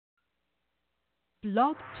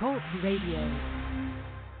Blog Talk Radio.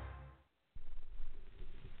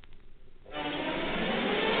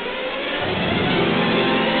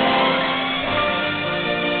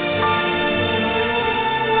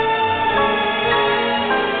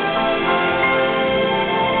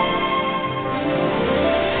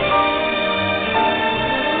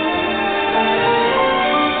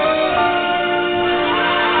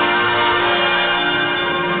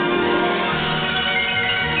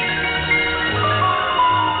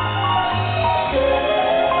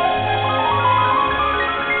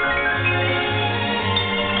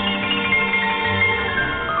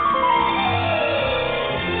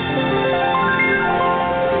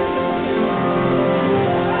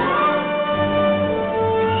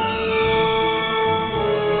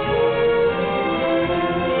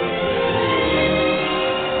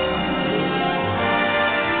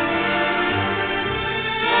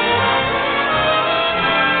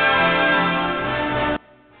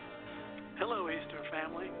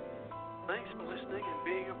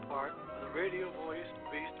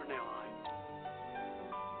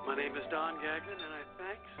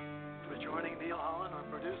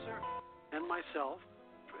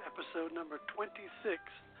 Episode number 26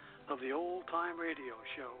 of the Old Time Radio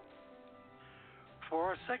Show.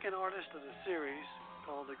 For our second artist of the series,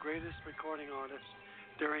 called The Greatest Recording Artist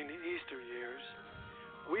During the Easter Years,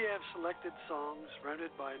 we have selected songs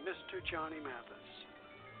rendered by Mr. Johnny Mathis.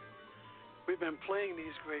 We've been playing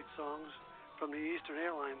these great songs from the Eastern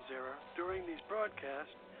Airlines era. During these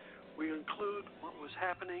broadcasts, we include what was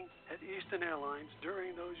happening at Eastern Airlines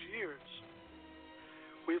during those years.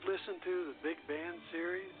 We've listened to the Big Band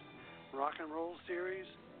series, Rock and Roll series,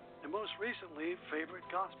 and most recently, favorite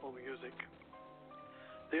gospel music.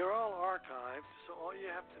 They are all archived, so all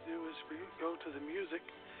you have to do is go to the music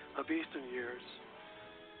of Eastern years.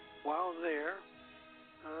 While there,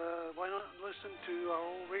 why not listen to our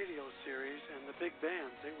old radio series and the big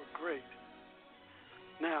bands? They were great.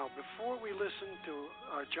 Now, before we listen to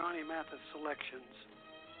our Johnny Mathis selections,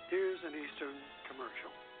 here's an Eastern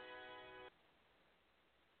commercial.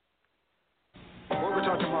 What we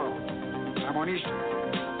talk tomorrow? I'm on Eastern.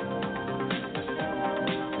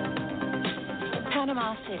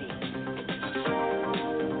 Panama City.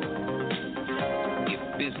 If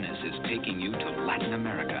business is taking you to Latin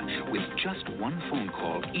America, with just one phone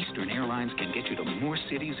call, Eastern Airlines can get you to more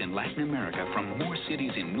cities in Latin America from more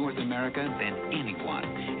cities in North America than anyone,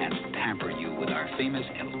 and pamper you with our famous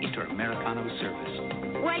El Interamericano service.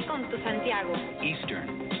 Welcome to Santiago.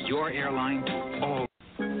 Eastern, your airline to all.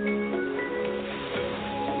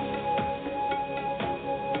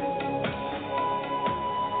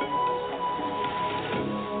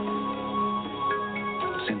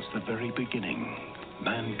 Since the very beginning,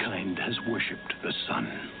 mankind has worshipped the sun.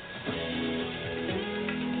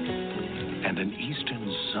 And in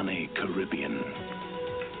eastern sunny Caribbean,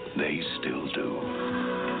 they still do.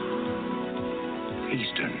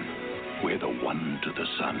 Eastern, we're the one to the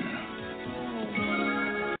sun.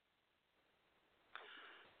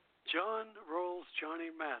 John Rolls Johnny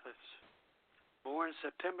Mathis, born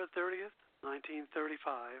September 30th,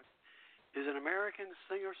 1935, is an American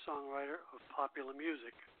singer-songwriter of popular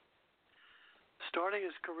music. Starting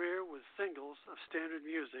his career with singles of standard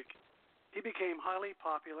music, he became highly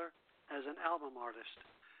popular as an album artist,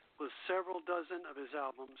 with several dozen of his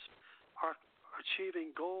albums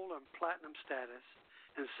achieving gold and platinum status,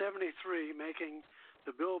 and 73 making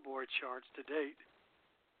the Billboard charts to date.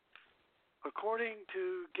 According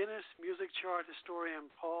to Guinness Music Chart historian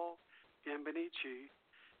Paul Gambinici,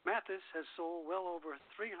 Mathis has sold well over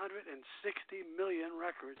 360 million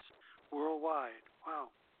records worldwide. Wow.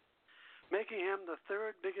 Making him the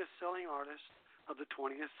third biggest selling artist of the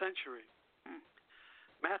 20th century.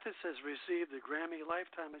 Mathis has received the Grammy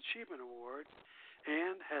Lifetime Achievement Award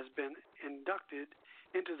and has been inducted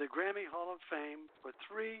into the Grammy Hall of Fame for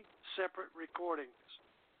 3 separate recordings.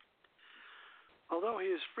 Although he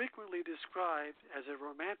is frequently described as a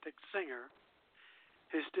romantic singer,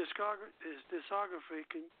 his discography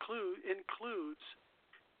includes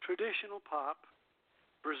traditional pop,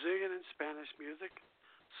 Brazilian and Spanish music,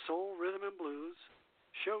 soul, rhythm and blues,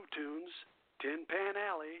 show tunes, Tin Pan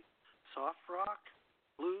Alley, soft rock,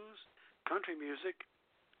 blues, country music,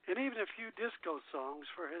 and even a few disco songs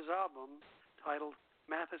for his album titled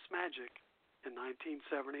Mathis Magic in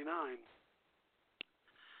 1979.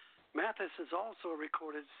 Mathis has also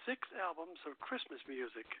recorded 6 albums of Christmas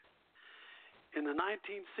music. In the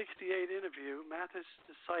 1968 interview, Mathis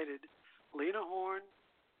cited Lena Horne,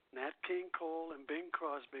 Nat King Cole, and Bing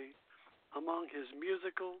Crosby among his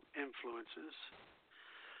musical influences.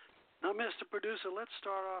 Now, Mr. Producer, let's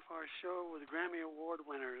start off our show with Grammy Award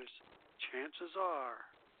winners Chances Are.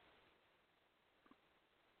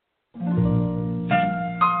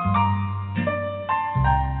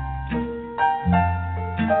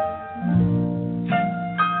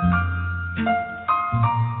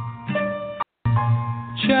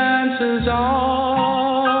 Chances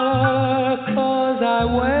are, 'cause I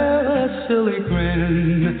wear a silly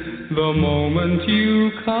grin the moment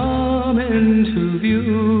you come into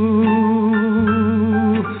view.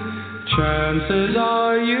 Chances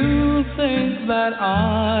are you think that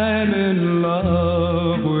I'm in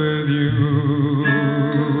love with you.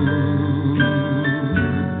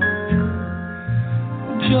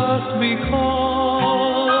 Just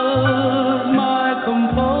because my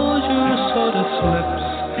composure sort of slips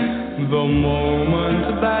the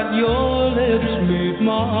moment that your lips meet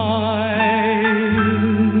mine.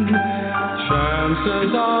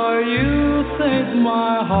 Chances are you think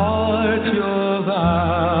my heart's your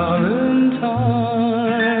valentine.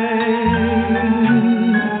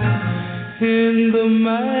 In the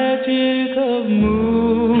magic of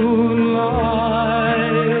moonlight,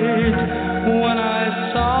 when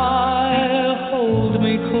I sigh, hold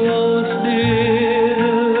me close, dear.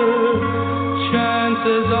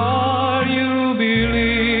 Chances are you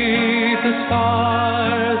believe the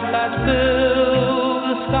stars that fill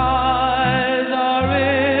the skies are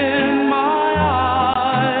in my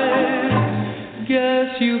eyes.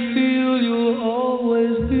 Guess you feel you'll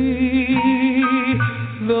always be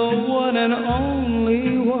the one and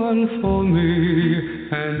only one for me.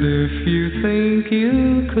 And if you think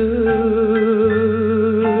you could,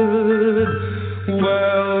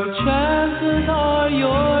 well, chances are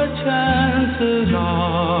your chances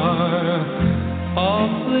are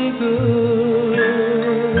awfully good.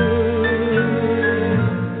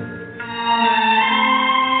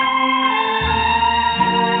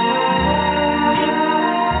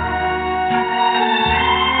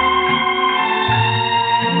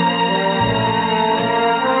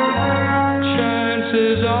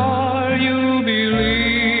 Chances are you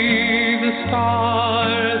believe the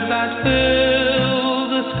stars that fill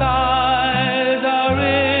the skies are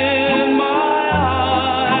in my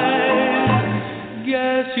eyes.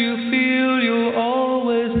 Guess you feel you'll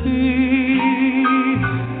always be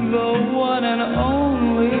the one and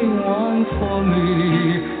only one for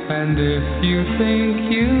me. And if you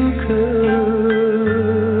think you could,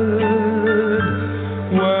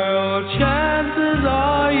 well, chances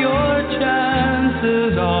are your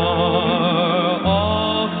chances are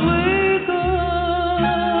awfully good.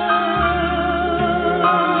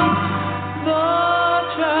 The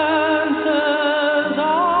chances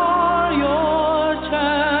are your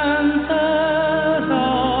chances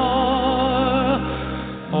are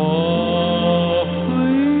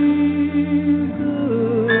awfully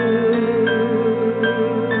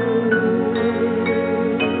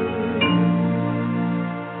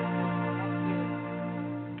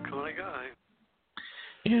Connie Guy.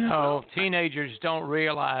 You know, teenagers don't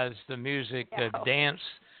realize the music, the dance,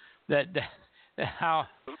 that how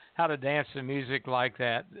to dance to music like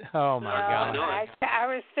that. Oh my God! I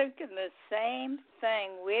was thinking the same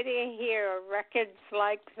thing. Where do you hear records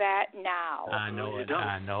like that now? I know You it. don't.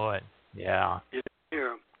 I know it. Yeah. You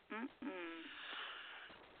hear 'em.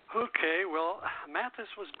 Okay, well, Mathis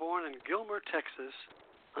was born in Gilmer, Texas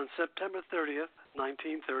on September 30th,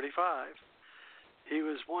 1935. He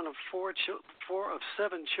was one of four of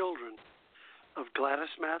seven children of Gladys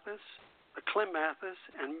Mathis, Clem Mathis,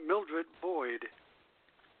 and Mildred Boyd.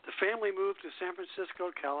 The family moved to San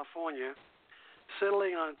Francisco, California,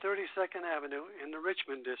 settling on 32nd Avenue in the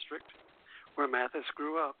Richmond district, where Mathis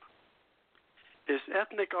grew up. His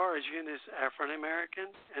ethnic origin is African American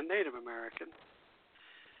and Native American.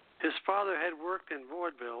 His father had worked in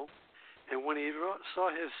vaudeville, and when he saw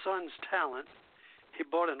his son's talent, he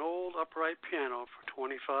bought an old upright piano for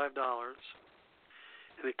 $25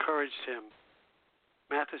 and encouraged him.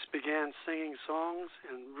 Mathis began singing songs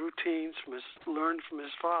and routines learned from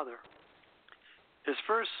his father. His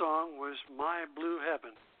first song was My Blue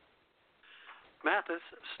Heaven. Mathis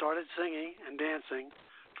started singing and dancing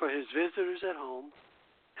for his visitors at home,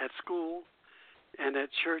 at school, and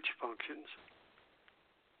at church functions.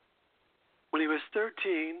 When he was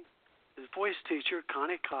 13, his voice teacher,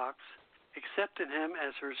 Connie Cox, accepted him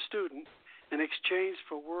as her student in exchange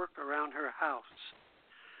for work around her house.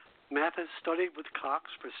 Mathis studied with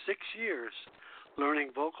Cox for 6 years,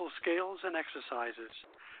 learning vocal scales and exercises,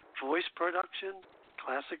 voice production,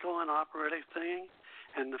 classical and operatic singing,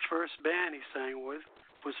 and the first band he sang with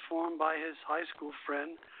was formed by his high school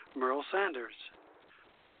friend, Merle Sanders.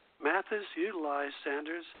 Mathis utilized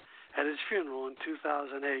Sanders at his funeral in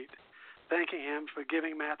 2008, thanking him for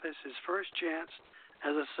giving Mathis his first chance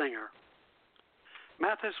as a singer.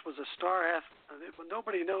 Mathis was a star athlete.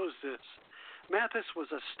 Nobody knows this. Mathis was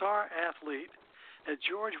a star athlete at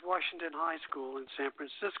George Washington High School in San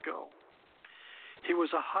Francisco. He was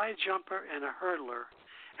a high jumper and a hurdler,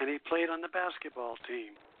 and he played on the basketball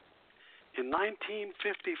team. In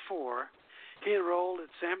 1954, he enrolled at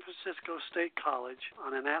San Francisco State College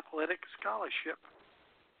on an athletic scholarship,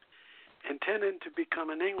 intending to become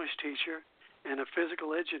an English teacher and a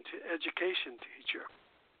physical education teacher.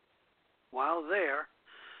 While there,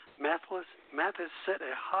 Mathis set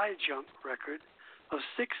a high jump record of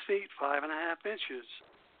 6 feet 5.5 inches.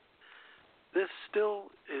 This still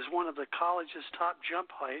is one of the college's top jump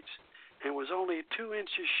heights and was only 2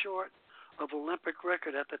 inches short of Olympic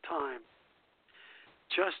record at the time.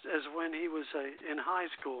 Just as when he was in high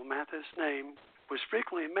school, Mathis' name was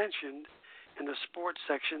frequently mentioned in the sports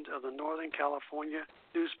sections of the Northern California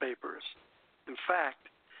newspapers. In fact,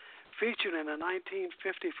 featured in a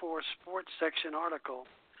 1954 sports section article,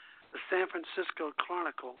 the San Francisco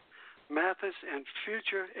Chronicle, Mathis and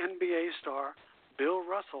future NBA star Bill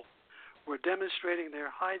Russell were demonstrating their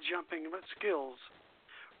high jumping skills.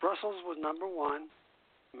 Russell was number 1,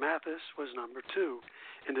 Mathis was number 2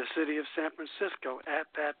 in the city of San Francisco at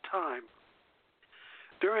that time.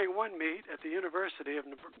 During one meet at the University of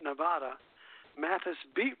Nevada, Mathis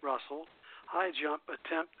beat Russell high jump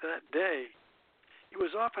attempt that day. He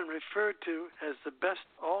was often referred to as the best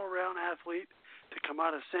all-around athlete to come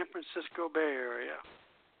out of San Francisco Bay Area.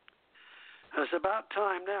 It's about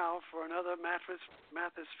time now for another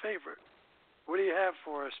Mathis favorite. What do you have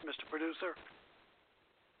for us, Mr. Producer?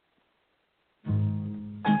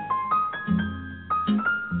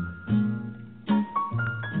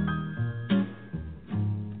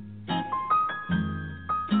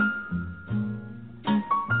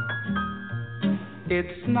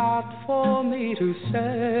 It's not for me to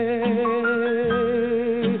say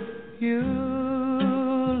you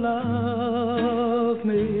love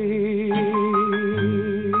me.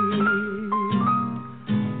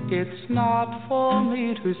 It's not for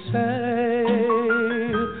me to say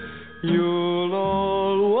you'll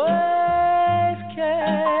always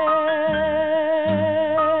care.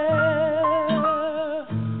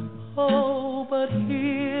 Oh, but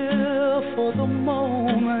here for the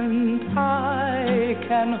moment I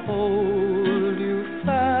can hold you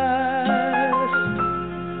fast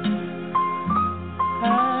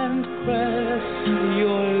and press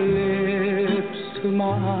your lips to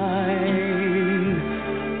mine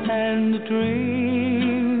and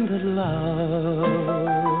dream that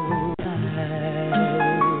love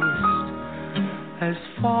lasts. As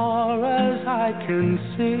far as I can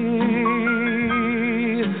see,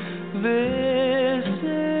 this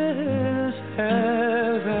is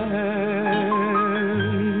heaven.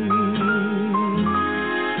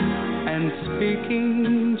 And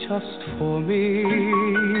speaking just for me,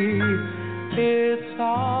 it's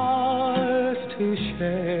ours to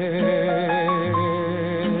share.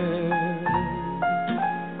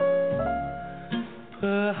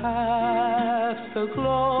 Perhaps the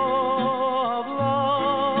glow of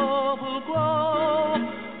love will grow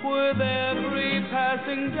with every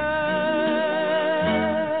passing day,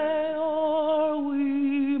 or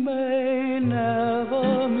we may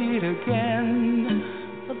never meet again,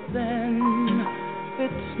 but then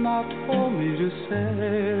it's not for me to say.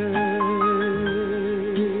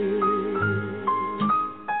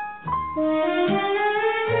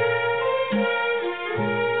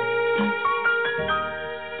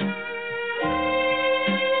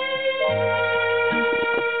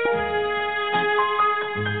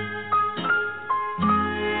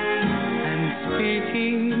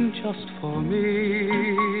 Just for me,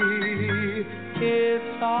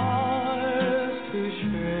 it's ours to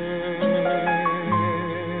share.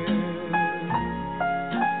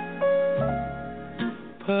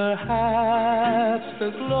 Perhaps the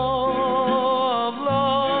glow of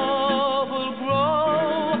love will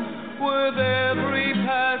grow with every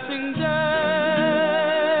passing day,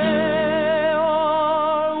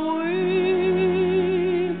 or we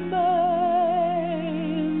may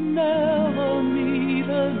never meet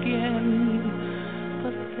again,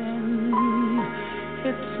 but then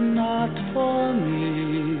it's not for me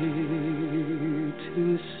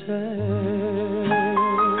to say.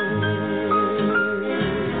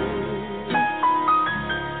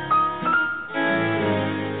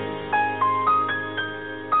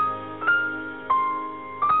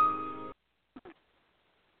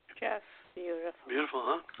 Just beautiful. Beautiful,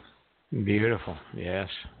 huh? Beautiful, yes.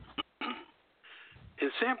 In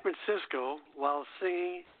San Francisco, while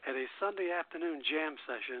singing at a Sunday afternoon jam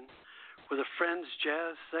session with a Friends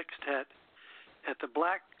Jazz Sextet at the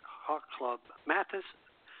Black Hawk Club, Mathis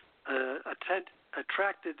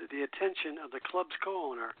attracted the attention of the club's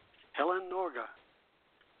co-owner, Helen Norga.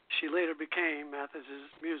 She later became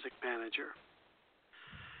Mathis's music manager.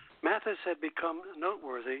 Mathis had become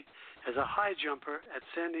noteworthy as a high jumper at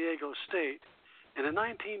San Diego State, and in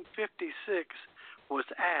 1956 was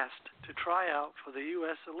asked to try out for the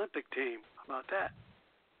U.S. Olympic team. How about that?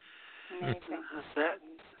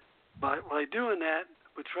 By doing that,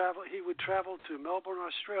 he would travel to Melbourne,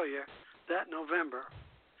 Australia that November.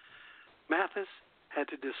 Mathis had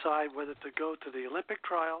to decide whether to go to the Olympic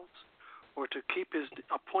trials or to keep his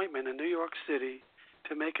appointment in New York City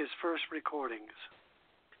to make his first recordings.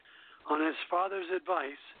 On his father's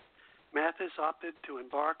advice, Mathis opted to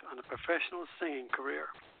embark on a professional singing career.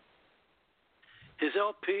 His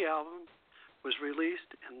LP album was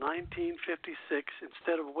released in 1956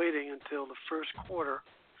 instead of waiting until the first quarter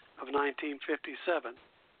of 1957.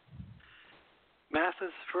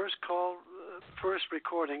 Mathis' first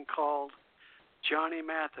recording, called Johnny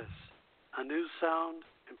Mathis, A New Sound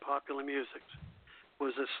in Popular Music,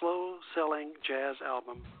 was a slow-selling jazz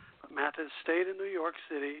album, but Mathis stayed in New York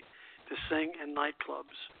City to sing in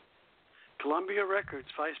nightclubs. Columbia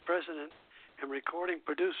Records vice president and recording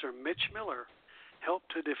producer Mitch Miller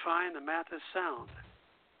helped to define the Mathis sound.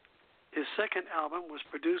 His second album was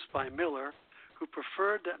produced by Miller, who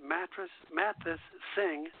preferred that Mathis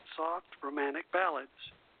sing soft romantic ballads.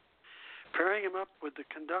 Pairing him up with the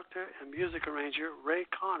conductor and music arranger Ray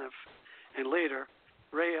Conniff, and later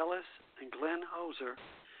Ray Ellis and Glenn Hoser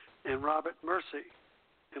and Robert Mercy.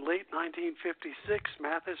 In late 1956,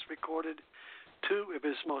 Mathis recorded two of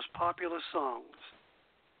his most popular songs,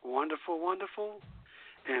 Wonderful, Wonderful,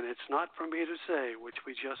 and It's Not For Me To Say, which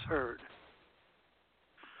we just heard.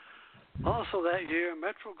 Also that year,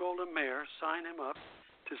 Metro-Goldwyn-Mayer signed him up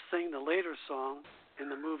to sing the later song in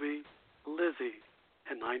the movie Lizzie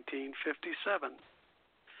in 1957.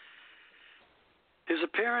 His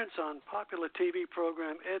appearance on popular TV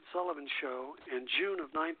program Ed Sullivan's Show in June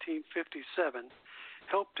of 1957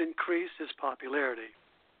 helped increase his popularity.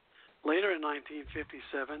 Later in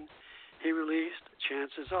 1957, he released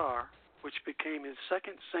Chances Are, which became his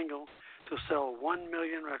second single to sell 1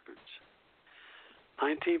 million records.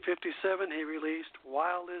 1957, he released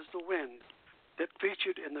Wild Is the Wind, that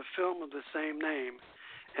featured in the film of the same name,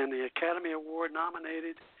 and the Academy Award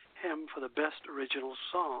nominated him for the Best Original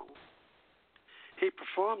Song. He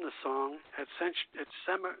performed the song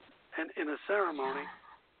in a ceremony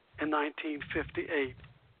in 1958.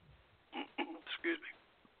 Excuse me.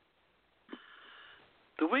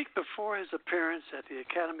 The week before his appearance at the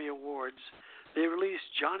Academy Awards, they released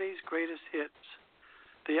Johnny's Greatest Hits.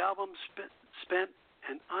 The album spent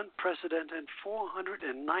an unprecedented 490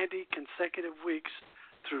 consecutive weeks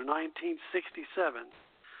through 1967.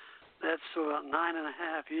 That's about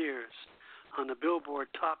 9.5 years on the Billboard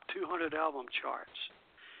Top 200 album charts.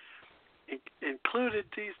 Included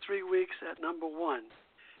these 3 weeks at number 1.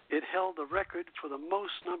 It held the record for the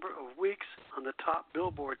most number of weeks on the top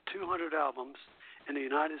Billboard 200 albums in the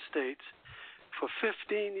United States for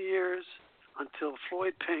 15 years, until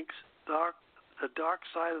Floyd Pink's The Dark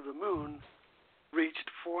Side of the Moon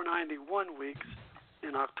reached 491 weeks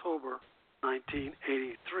in October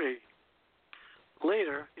 1983.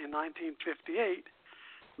 Later, in 1958,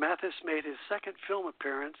 Mathis made his second film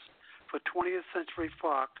appearance for 20th Century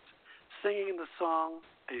Fox, singing the song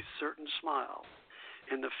A Certain Smile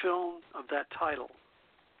in the film of that title.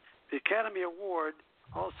 The Academy Award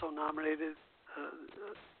also nominated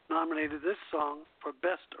this song for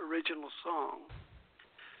Best Original Song.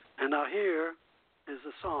 And now here is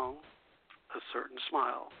the song, A Certain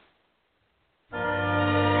Smile.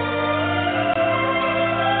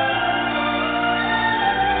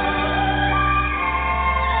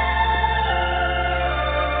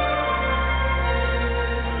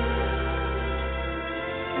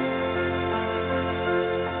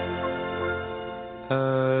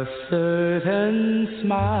 A certain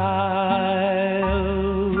smile,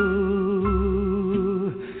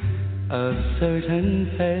 a certain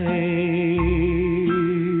face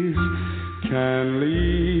can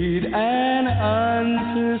lead an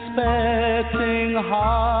unsuspecting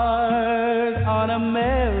heart on a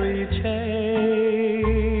merry chase.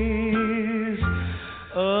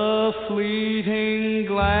 A fleeting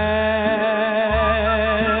glance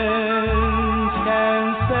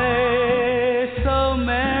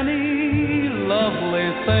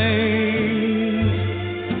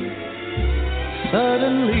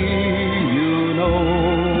suddenly you know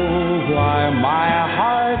why my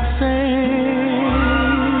heart sings.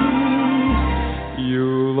 You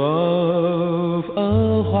love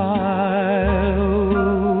a while,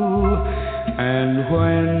 and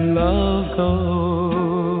when love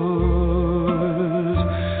goes,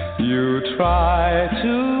 try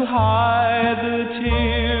to hide the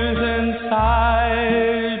tears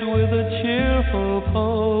inside with a cheerful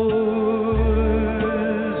pose,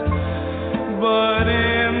 but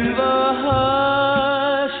in the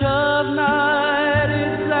hush of night,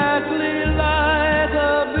 exactly like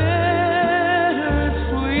a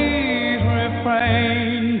bittersweet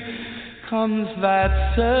refrain, comes that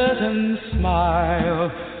certain smile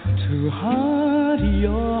to haunt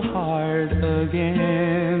your heart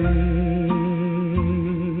again.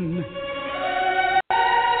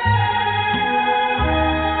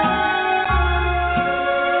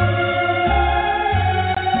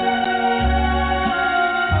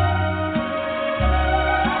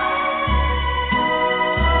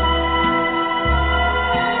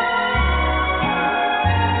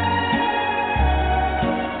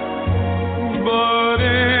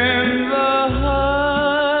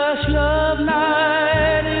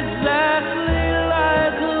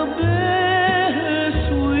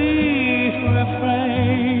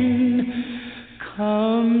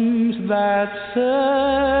 That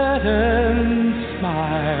certain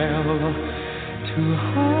smile to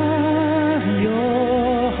haunt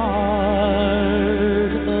your heart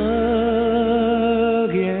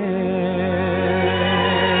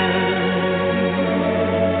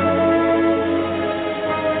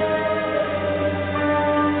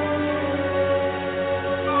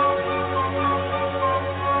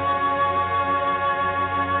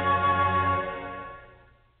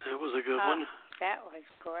That was a good one. That was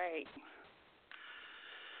great.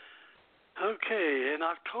 Okay, in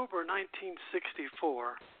October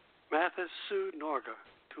 1964, Mathis sued Norga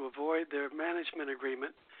to avoid their management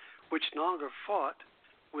agreement, which Norga fought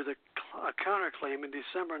with a counterclaim in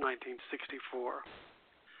December 1964.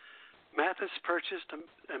 Mathis purchased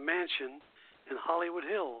a mansion in Hollywood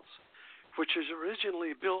Hills, which was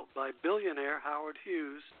originally built by billionaire Howard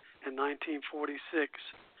Hughes in 1946,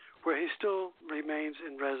 where he still remains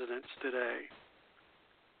in residence today.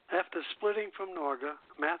 After splitting from Norga,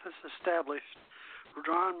 Mathis established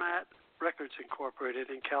Ron Matt Records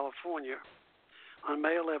Incorporated in California on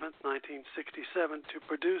May 11, 1967, to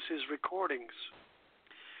produce his recordings.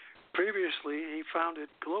 Previously, he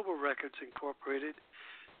founded Global Records Incorporated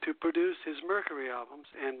to produce his Mercury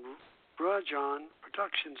albums, and Rajon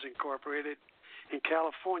Productions Incorporated in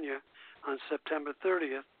California on September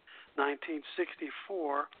 30,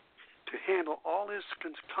 1964, to handle all his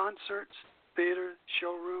concerts, theater,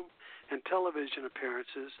 showroom, and television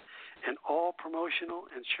appearances, and all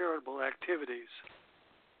promotional and charitable activities.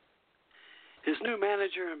 His new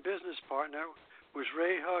manager and business partner was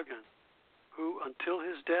Ray Hogan, who, until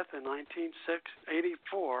his death in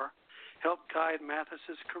 1984, helped guide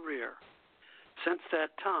Mathis's career. Since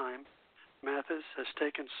that time, Mathis has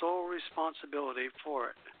taken sole responsibility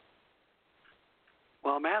for it.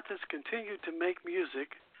 While Mathis continued to make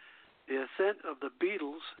music, the ascent of the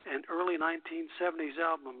Beatles and early 1970s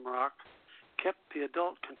album rock kept the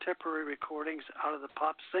adult contemporary recordings out of the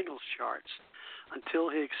pop singles charts until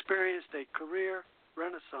he experienced a career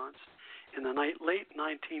renaissance in the late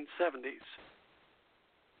 1970s.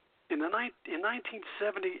 In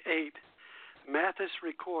 1978, Mathis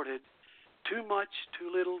recorded Too Much, Too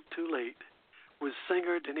Little, Too Late with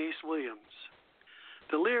singer Denise Williams.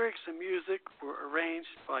 The lyrics and music were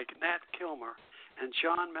arranged by Nat Kilmer and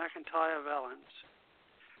John McIntyre Valens.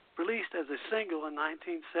 Released as a single in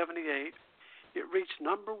 1978, it reached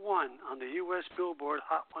number 1 on the U.S. Billboard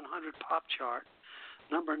Hot 100 Pop Chart,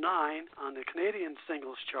 number 9 on the Canadian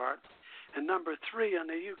Singles Chart, and number 3 on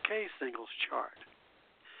the UK Singles Chart.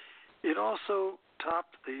 It also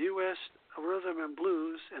topped the U.S. Rhythm and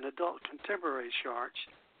Blues and Adult Contemporary charts.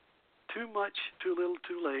 Too Much, Too Little,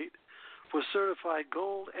 Too Late was certified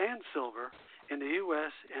gold and silver in the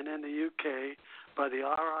U.S. and in the UK by the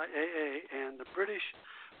RIAA and the British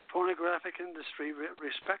Phonographic Industry,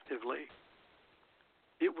 respectively.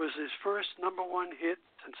 It was his first number 1 hit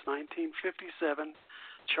since 1957,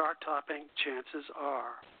 chart-topping Chances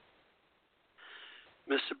Are.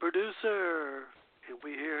 Mr. Producer, can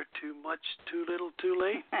we hear Too Much, Too Little, Too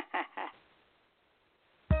Late?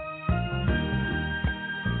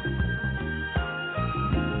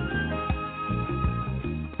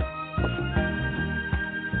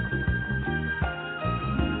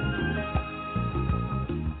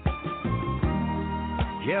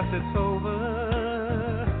 Yes, it's over,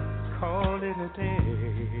 call it a day.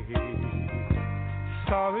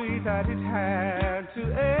 Sorry that it had to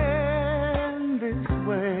end this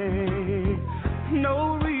way.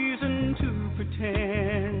 No reason to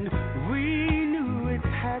pretend, we knew it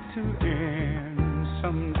had to end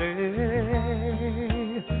someday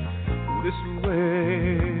this way.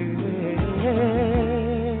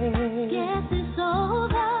 Get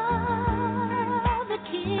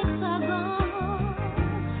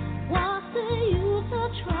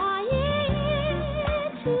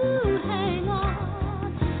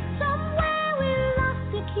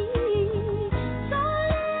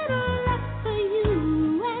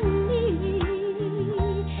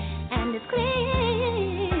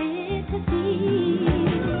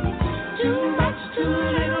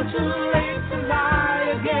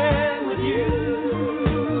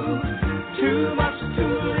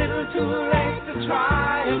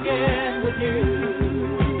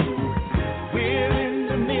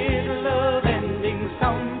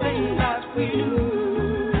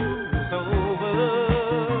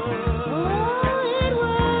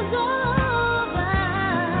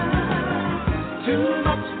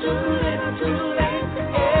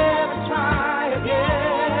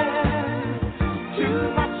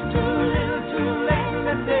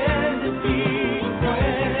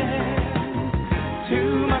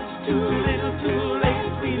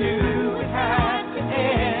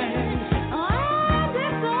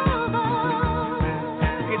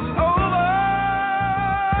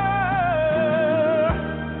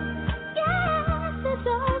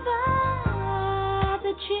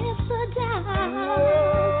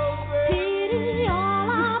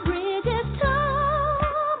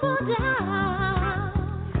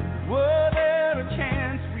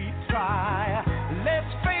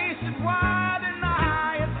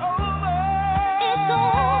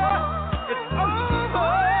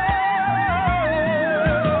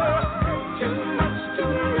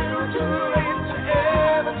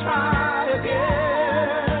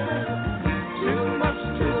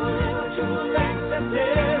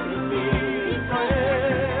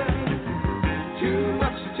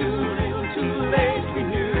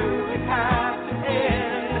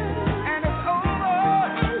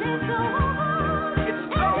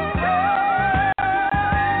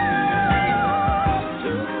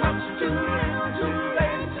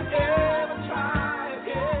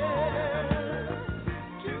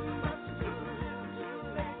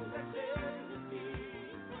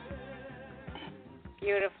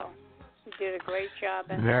Beautiful. You did a great job.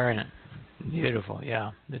 Very beautiful,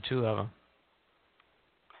 yeah, the two of them.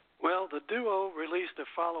 Well, the duo released a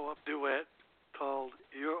follow-up duet called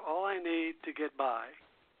You're All I Need to Get By.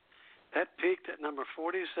 That peaked at number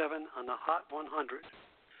 47 on the Hot 100.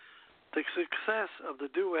 The success of the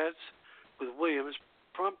duets with Williams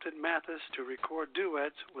prompted Mathis to record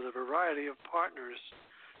duets with a variety of partners,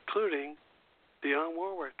 including Dionne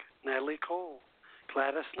Warwick, Natalie Cole,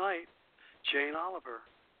 Gladys Knight, Jane Oliver,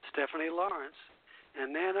 Stephanie Lawrence,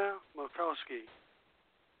 and Nana Murkowski.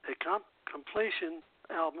 A completion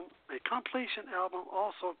album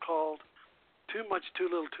also called Too Much Too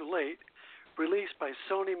Little Too Late, released by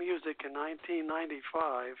Sony Music in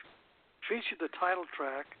 1995, featured the title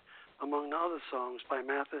track among other songs by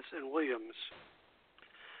Mathis and Williams.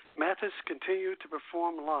 Mathis continued to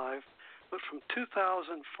perform live, but from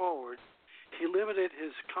 2000 forward, he limited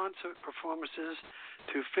his concert performances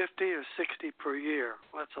to 50 or 60 per year.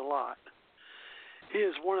 That's a lot. He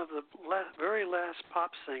is one of the very last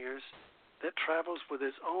pop singers that travels with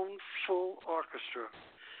his own full orchestra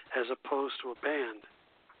as opposed to a band.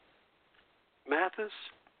 Mathis,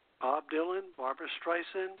 Bob Dylan, Barbra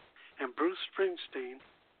Streisand, and Bruce Springsteen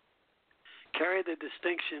carry the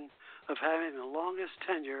distinction of having the longest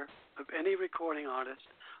tenure of any recording artist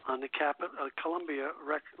on the Columbia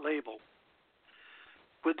label.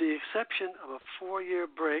 With the exception of a 4-year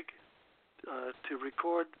break to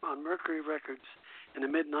record on Mercury Records in the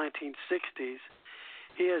mid-1960s,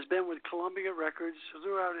 he has been with Columbia Records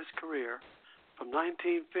throughout his career, from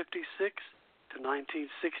 1956 to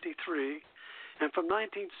 1963, and from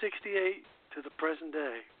 1968 to the present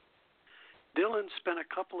day. Dylan spent a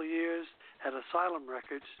couple of years at Asylum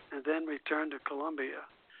Records and then returned to Columbia.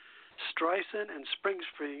 Streisand and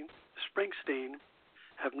Springsteen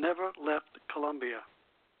have never left Columbia.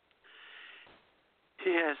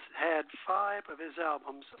 He has had 5 of his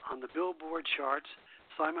albums on the Billboard charts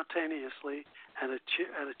simultaneously at an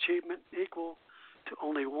achievement equal to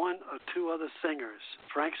only 1 or 2 other singers,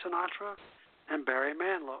 Frank Sinatra and Barry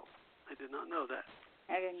Manilow. I did not know that.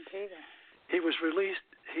 I didn't either. He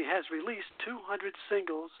has released 200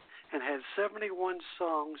 singles and has 71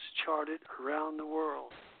 songs charted around the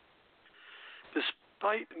world.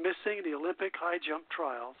 Despite missing the Olympic high jump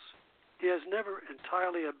trials, he has never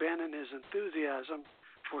entirely abandoned his enthusiasm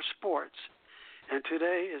for sports, and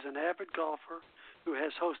today is an avid golfer who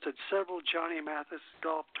has hosted several Johnny Mathis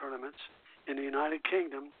golf tournaments in the United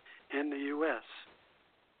Kingdom and the U.S.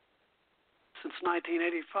 Since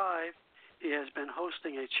 1985, he has been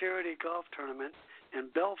hosting a charity golf tournament in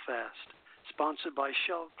Belfast, sponsored by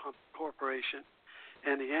Shell Corporation,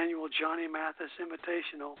 and the annual Johnny Mathis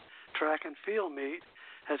Invitational Track and Field Meet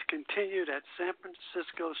has continued at San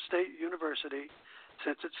Francisco State University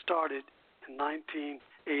since it started in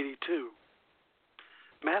 1982.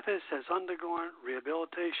 Mathis has undergone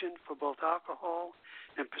rehabilitation for both alcohol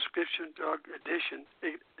and prescription drug addictions.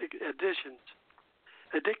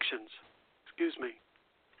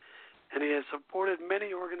 And he has supported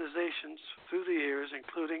many organizations through the years,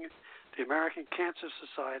 including the American Cancer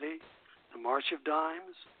Society, the March of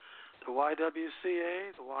Dimes, the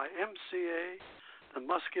YWCA, the YMCA, the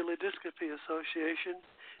Muscular Dystrophy Association,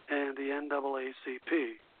 and the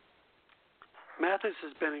NAACP. Mathis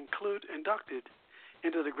has been inducted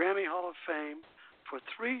into the Grammy Hall of Fame for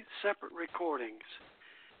 3 separate recordings.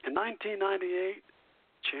 In 1998,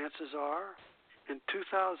 Chances Are, in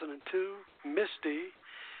 2002, Misty,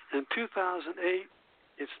 in 2008,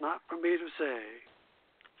 It's Not For Me To Say.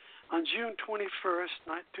 On June 21st,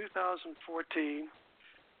 2014,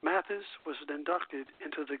 Mathis was inducted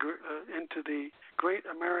into the Great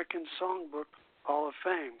American Songbook Hall of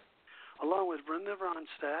Fame, along with Brenda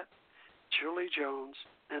Ronstadt, Shirley Jones,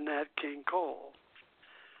 and Nat King Cole.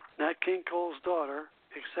 Nat King Cole's daughter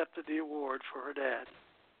accepted the award for her dad.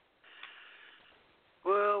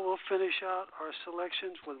 Well, we'll finish out our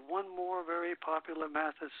selections with one more very popular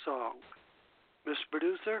Mathis song. Miss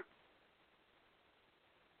Producer?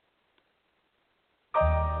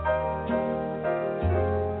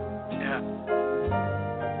 Yeah.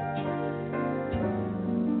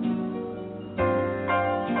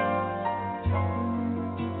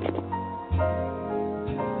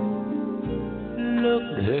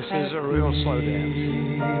 This is a real slow dance.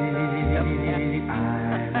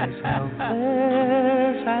 I'm as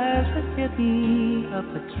helpless as a kitten up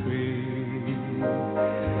a tree,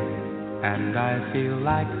 and I feel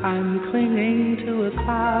like I'm clinging to a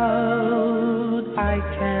cloud. I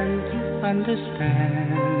can't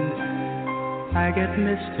understand. I get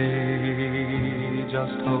misty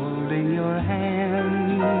just holding your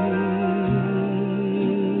hand.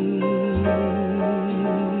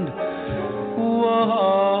 Whoa.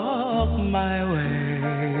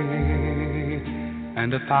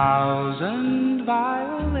 and 1,000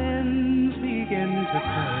 violins begin to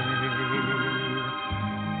play.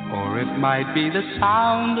 Or it might be the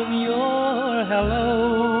sound of your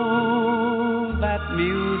hello, that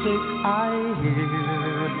music I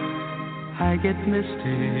hear. I get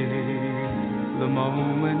misty the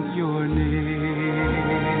moment you're near.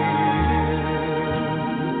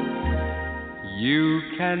 You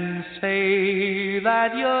can say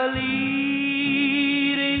that you're leading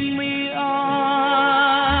me on,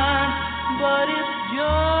 but it's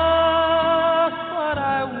just what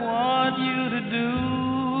I want you to do.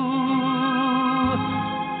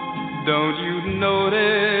 Don't you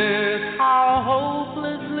notice how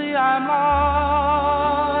hopelessly I'm lost?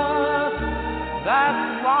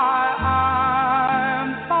 That's why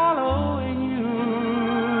I'm following you.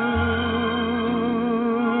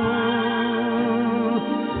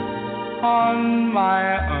 On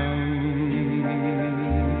my own,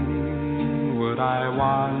 would I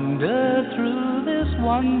wander through this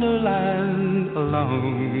wonderland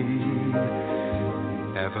alone,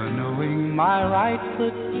 never knowing my right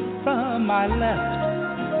foot from my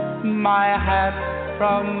left, my hat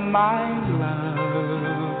from my glove?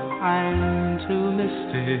 I'm too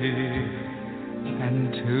misty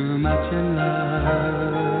and too much in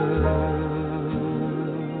love.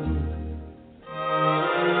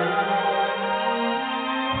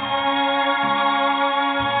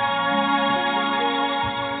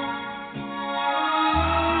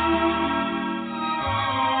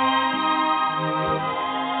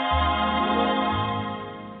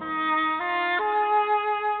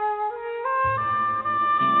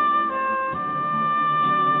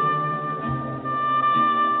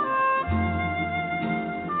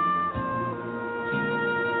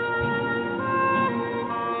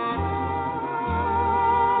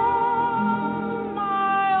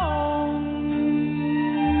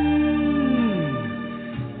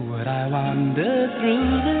 Wander through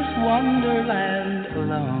this wonderland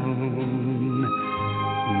alone,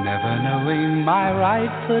 never knowing my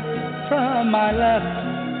right foot from my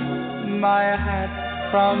left, my hat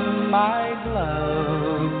from my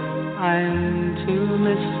glove. I'm too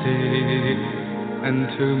misty and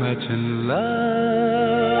too much in love.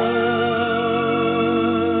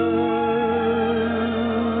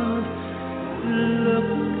 Look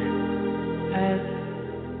at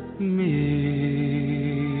me.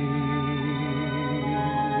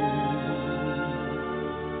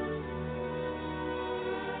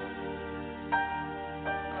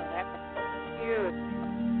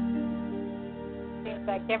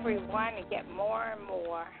 Like everyone to get more and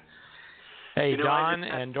more. Hey, Don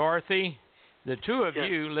and Dorothy, the two of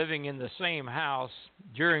you living in the same house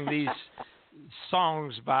during these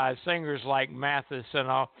songs by singers like Mathis and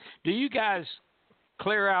all, do you guys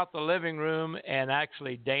clear out the living room and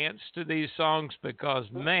actually dance to these songs?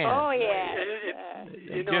 Because, man, oh, yeah.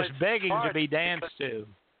 Just begging to be danced to.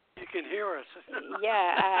 You can hear us.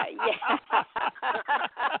 Yeah.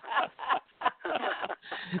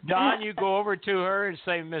 Don, you go over to her and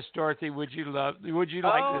say, Miss Dorothy, would you like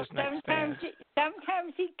this next dance?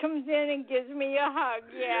 Sometimes he comes in and gives me a hug.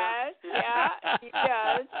 Yes, he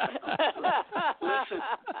does. Listen,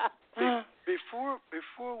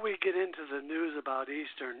 before we get into the news about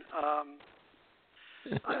Eastern,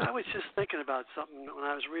 I was just thinking about something when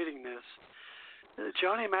I was reading this.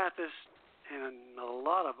 Johnny Mathis and a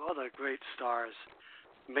lot of other great stars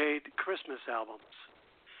made Christmas albums.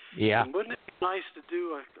 Yeah. And wouldn't it be nice to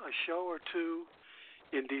do a show or two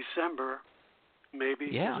in December,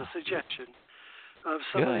 maybe, as a suggestion, of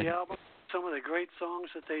some of the albums, some of the great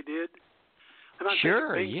songs that they did?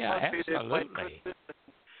 Sure, absolutely.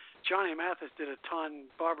 Johnny Mathis did a ton.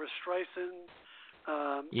 Barbara Streisand.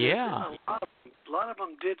 A lot of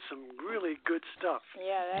them did some really good stuff.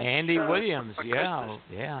 Yeah, that's Andy true. Williams, Andy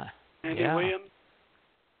Williams.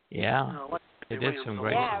 Yeah. They did some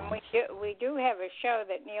great songs. songs. Yeah, we do have a show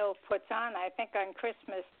that Neil puts on, I think, on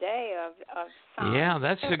Christmas Day of songs. Yeah,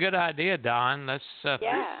 that's a good idea, Don. Let's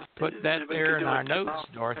put that there in our notes,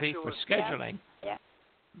 Dorothy, for scheduling. Yeah.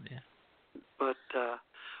 But, I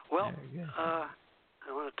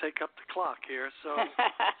want to take up the clock here, so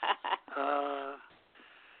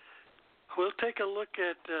we'll take a look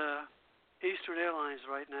at Eastern Airlines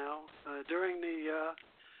right now. During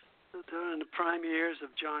the prime years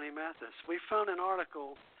of Johnny Mathis, we found an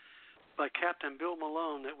article by Captain Bill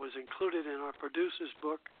Malone that was included in our producer's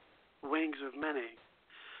book, Wings of Many.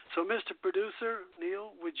 So, Mr. Producer,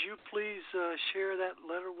 Neil, would you please share that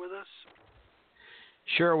letter with us?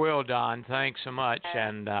 Sure will, Don. Thanks so much.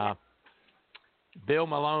 And Bill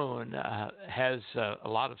Malone has a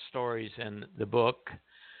lot of stories in the book,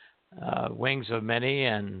 Wings of Many,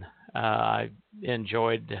 and I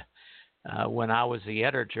enjoyed when I was the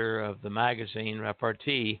editor of the magazine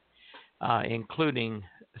Repartee, including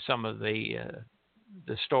some of the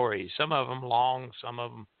stories. Some of them long, some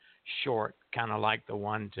of them short, kind of like the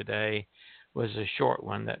one today was a short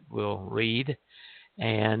one that we'll read.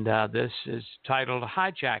 And this is titled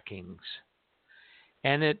Hijackings.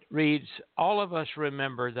 And it reads, all of us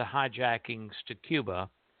remember the hijackings to Cuba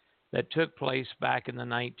that took place back in the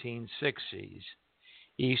 1960s.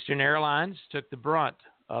 Eastern Airlines took the brunt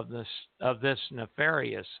of this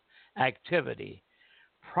nefarious activity,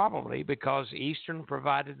 probably because Eastern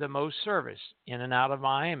provided the most service in and out of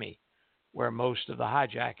Miami, where most of the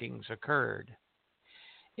hijackings occurred.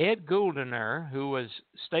 Ed Gouldener, who was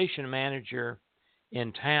station manager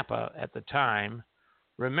in Tampa at the time,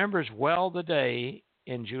 remembers well the day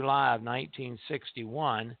in July of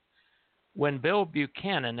 1961 when Bill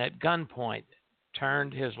Buchanan at gunpoint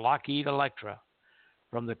turned his Lockheed Electra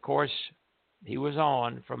from the course he was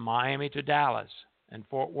on from Miami to Dallas and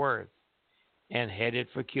Fort Worth and headed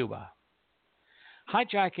for Cuba.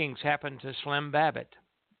 Hijackings happened to Slim Babbitt,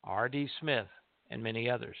 R.D. Smith, and many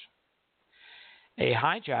others. A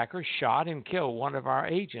hijacker shot and killed one of our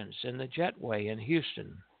agents in the jetway in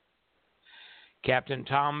Houston. Captain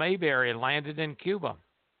Tom Mayberry landed in Cuba,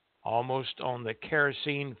 almost on the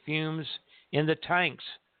kerosene fumes in the tanks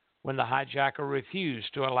when the hijacker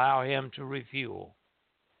refused to allow him to refuel.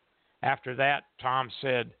 After that, Tom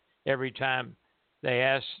said every time they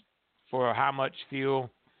asked for how much fuel,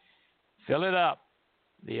 fill it up.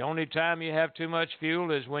 The only time you have too much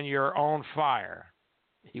fuel is when you're on fire,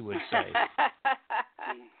 he would say.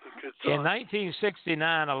 In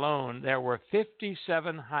 1969 alone, there were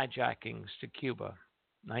 57 hijackings to Cuba.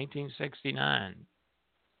 1969.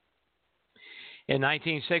 In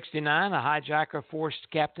 1969, a hijacker forced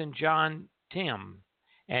Captain John Tim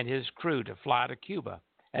and his crew to fly to Cuba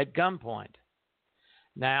at gunpoint.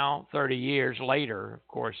 Now, 30 years later, of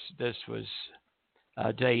course, this was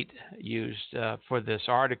a date used for this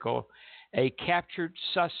article, a captured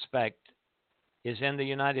suspect is in the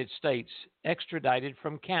United States, extradited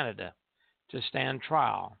from Canada to stand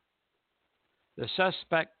trial. The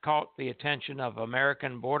suspect caught the attention of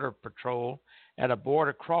American Border Patrol at a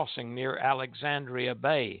border crossing near Alexandria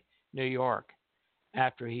Bay, New York,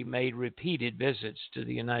 after he made repeated visits to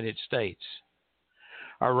the United States.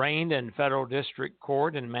 Arraigned in federal district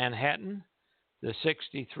court in Manhattan, the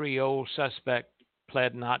 63-year-old suspect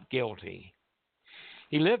pled not guilty.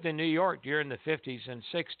 He lived in New York during the 50s and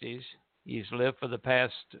 60s. He's lived for the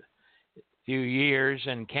past few years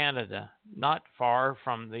in Canada, not far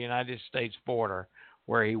from the United States border,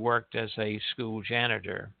 where he worked as a school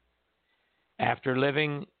janitor. After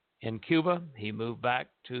living in Cuba, he moved back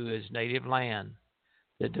to his native land,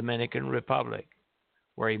 the Dominican Republic,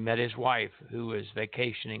 where he met his wife, who was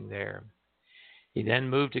vacationing there. He then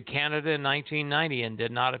moved to Canada in 1990 and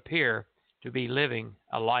did not appear to be living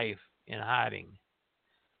a life in hiding.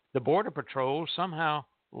 The Border Patrol somehow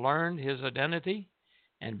learned his identity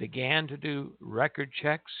and began to do record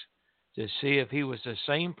checks to see if he was the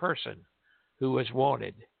same person who was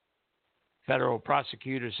wanted. Federal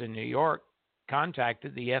prosecutors in New York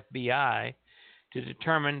contacted the FBI to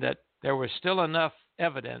determine that there was still enough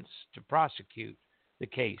evidence to prosecute the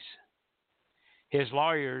case. His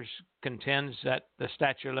lawyers contends that the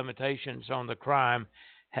statute of limitations on the crime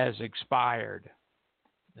has expired,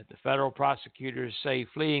 that the federal prosecutors say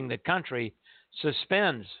fleeing the country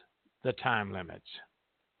suspends the time limits.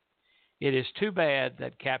 It is too bad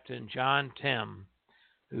that Captain John Tim,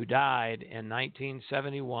 who died in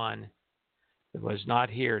 1971, was not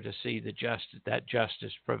here to see that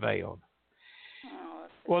justice prevailed.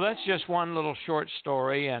 Well, that's just one little short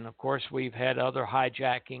story, and of course we've had other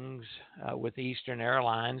hijackings with Eastern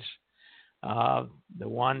Airlines. The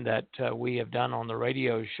one that we have done on the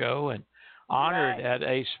radio show and honored at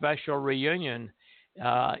a special reunion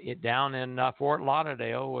down in Fort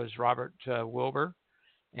Lauderdale was Robert Wilbur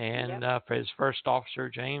and for his first officer,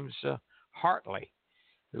 James Hartley,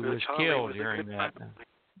 who was killed during that.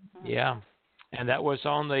 Yeah, and that was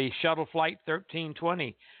on the shuttle flight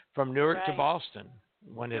 1320 from Newark to Boston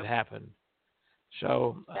when it happened.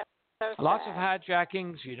 So lots of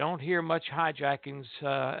hijackings. You don't hear much hijackings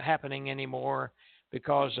happening anymore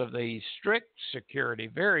because of the strict security,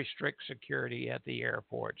 very strict security at the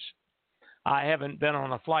airports. I haven't been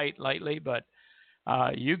on a flight lately, but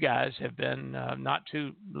you guys have been not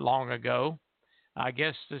too long ago. I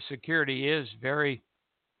guess the security is very,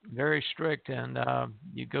 very strict, and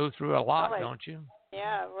you go through a lot, don't you?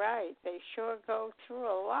 Yeah, right. They sure go through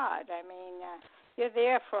a lot. I mean, you're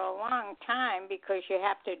there for a long time because you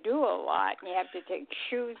have to do a lot and you have to take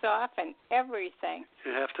shoes off and everything.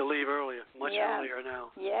 You have to leave earlier, much earlier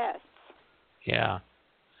now. Yes. Yeah.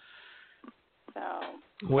 So.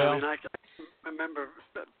 Well, I remember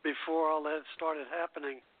before all that started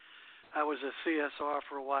happening, I was a CSR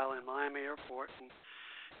for a while in Miami Airport, and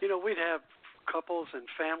we'd have couples and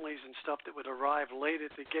families and stuff that would arrive late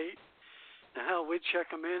at the gate. And hell, we'd check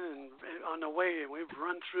them in, and on the way, and we'd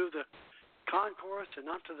run through the concourse and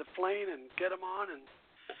up to the plane and get them on, and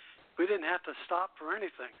we didn't have to stop for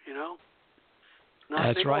anything, Not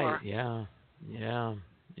That's anymore. right. Yeah.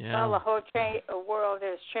 Well, the whole world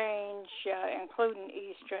has changed, including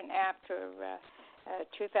Eastern, after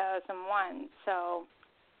 2001. So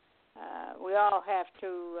we all have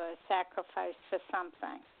to sacrifice for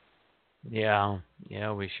something. Yeah,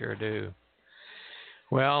 we sure do.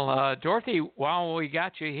 Well, Dorothy, while we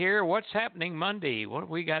got you here, what's happening Monday? What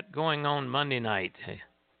we got going on Monday night?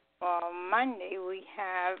 Well, Monday we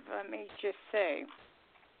have, let me just see,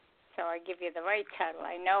 so I give you the right title.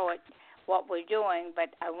 I know what we're doing,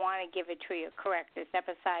 but I want to give it to you correct. It's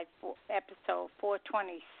episode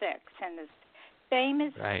 426, and it's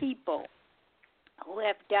famous people who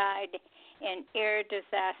have died in air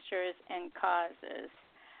disasters and causes.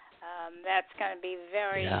 That's going to be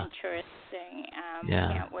very interesting. We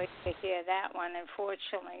can't wait to hear that one.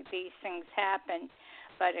 Unfortunately, these things happen,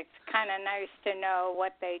 but it's kind of nice to know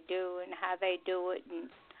what they do and how they do it and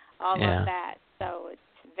all of that. So it's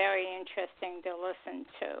very interesting to listen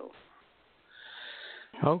to.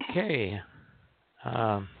 Okay.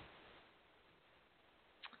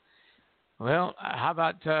 Well, how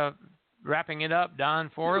about wrapping it up, Don,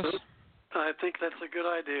 for us? I think that's a good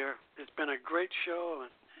idea. It's been a great show,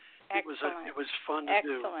 and it was fun to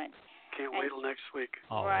do. Can't wait till next week.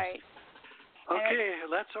 Right. Okay,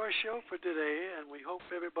 that's our show for today, and we hope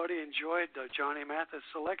everybody enjoyed Johnny Mathis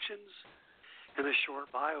selections and a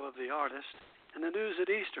short bio of the artist and the news at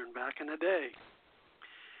Eastern back in the day.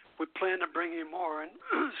 We plan to bring you more in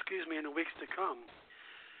the weeks to come.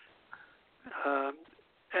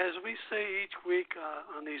 As we say each week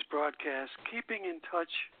on these broadcasts, keeping in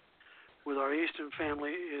touch with our Eastern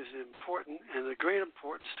family is important and of great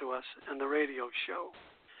importance to us and the radio show.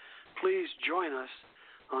 Please join us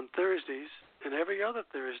on Thursdays and every other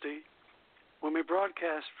Thursday when we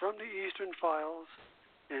broadcast from the Eastern Files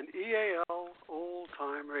and EAL Old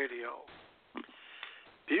Time Radio.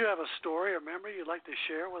 Do you have a story or memory you'd like to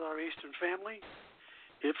share with our Eastern family?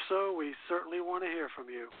 If so, we certainly want to hear from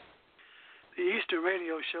you. The Eastern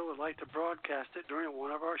Radio Show would like to broadcast it during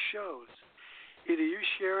one of our shows. Either you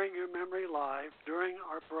sharing your memory live during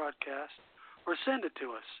our broadcast or send it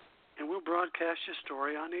to us, and we'll broadcast your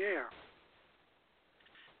story on the air.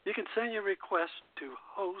 You can send your request to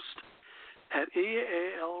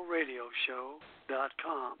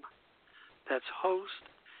host@ealradioshow.com. That's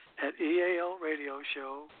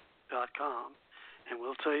host@ealradioshow.com, and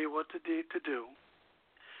we'll tell you what to do.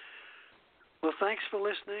 Well, thanks for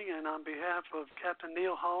listening, and on behalf of Captain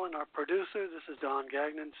Neil Holland, our producer, this is Don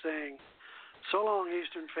Gagnon saying, so long,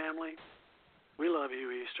 Eastern family. We love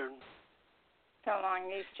you, Eastern. So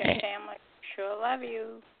long, Eastern family. Sure love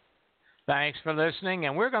you. Thanks for listening,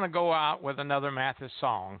 and we're going to go out with another Mathis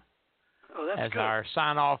song as good. our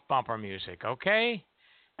sign-off bumper music, okay?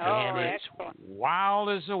 And it's excellent. Wild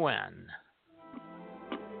as the Wind.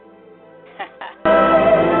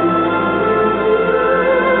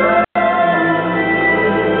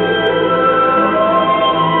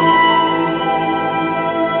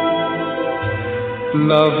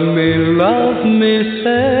 Love me,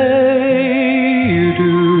 say you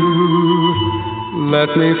do.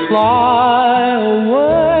 Let me fly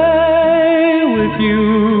away with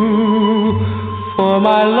you, for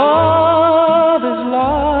my love is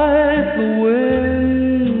like the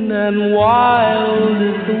wind and wild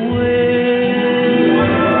as the wind.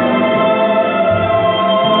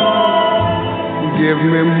 Give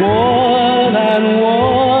me more than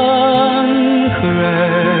one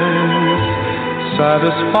caress,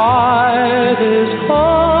 satisfy this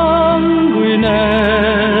hungriness.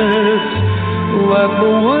 Let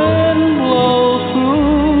the wind blow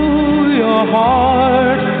through your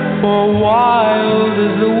heart, for wild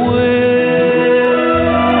is the wind.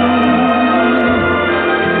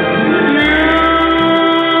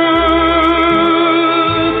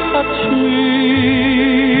 You touch me,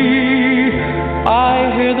 I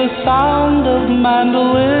hear the sound of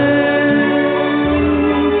mandolin.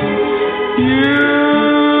 You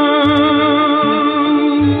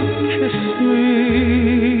kiss me,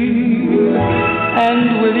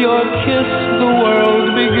 and with your kiss the world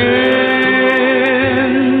begins.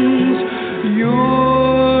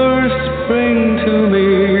 You're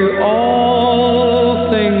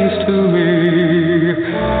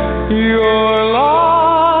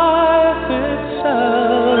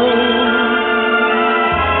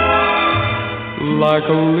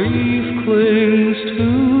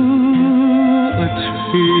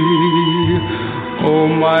sea. Oh,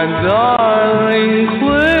 my darling,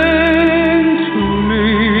 cling to me,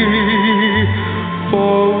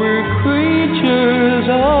 for we're creatures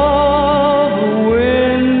of the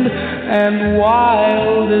wind, and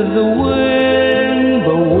wild is the wind,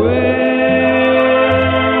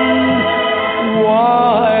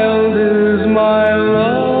 wild is my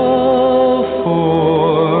love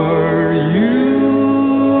for you.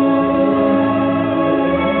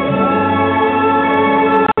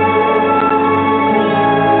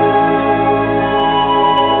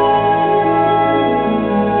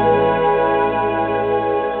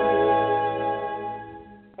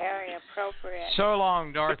 Very appropriate. So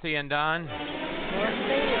long, Dorothy and Don.